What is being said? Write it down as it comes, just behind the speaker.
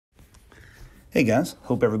Hey guys,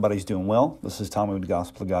 hope everybody's doing well. This is Tommy with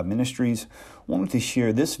Gospel of God Ministries. Wanted to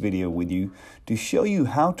share this video with you to show you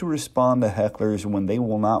how to respond to hecklers when they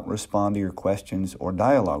will not respond to your questions or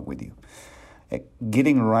dialogue with you.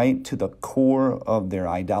 Getting right to the core of their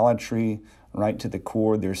idolatry, right to the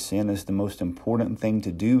core of their sin is the most important thing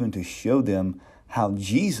to do, and to show them how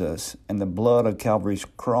Jesus and the blood of Calvary's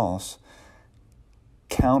cross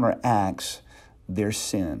counteracts their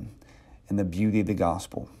sin and the beauty of the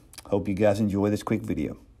gospel. Hope you guys enjoy this quick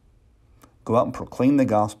video. Go out and proclaim the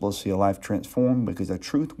gospel to see a life transformed, because the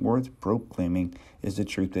truth worth proclaiming is the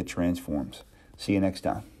truth that transforms. See you next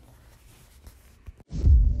time.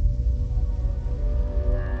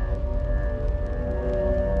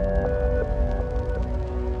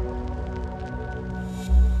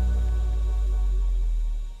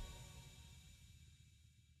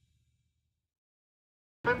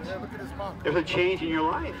 There's a change in your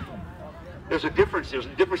life. There's a difference. There's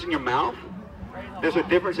a difference in your mouth. There's a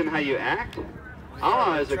difference in how you act.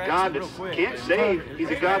 Allah is a God that can't save. He's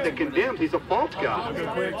a God that condemns. He's a false God.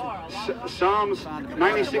 Psalms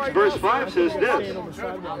 96 verse 5 says this.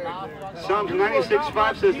 Psalms 96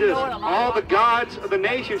 5 says this. All the gods of the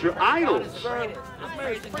nations are idols,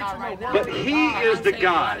 but He is the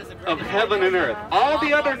God of heaven and earth. All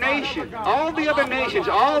the other nations, all the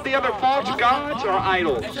other false gods are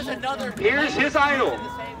idols. Here's His idol.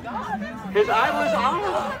 His idol is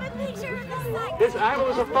Allah. His idol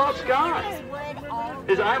is a false God.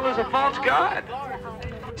 His idol is a false God.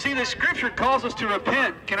 See, the scripture calls us to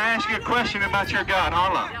repent. Can I ask you a question about your God,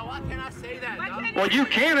 Allah? Well, you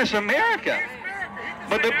can. It's America.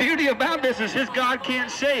 But the beauty about this is His God can't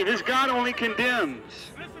save. His God only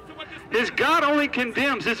condemns. His God only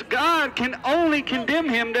condemns. His God can only condemn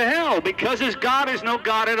him to hell, because His God is no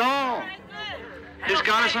God at all. His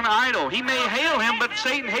God is an idol. He may hail Him, but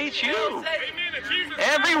Satan hates you.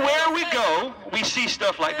 Everywhere we go, we see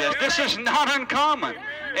stuff like this. This is not uncommon.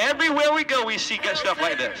 Everywhere we go, we see stuff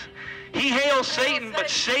like this. He hails Satan,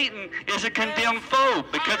 but Satan is a condemned foe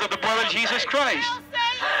because of the blood of Jesus Christ.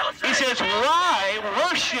 He says, why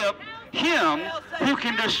worship Him who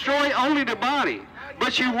can destroy only the body,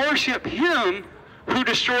 but you worship Him who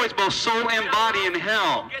destroys both soul and body in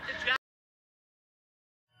hell?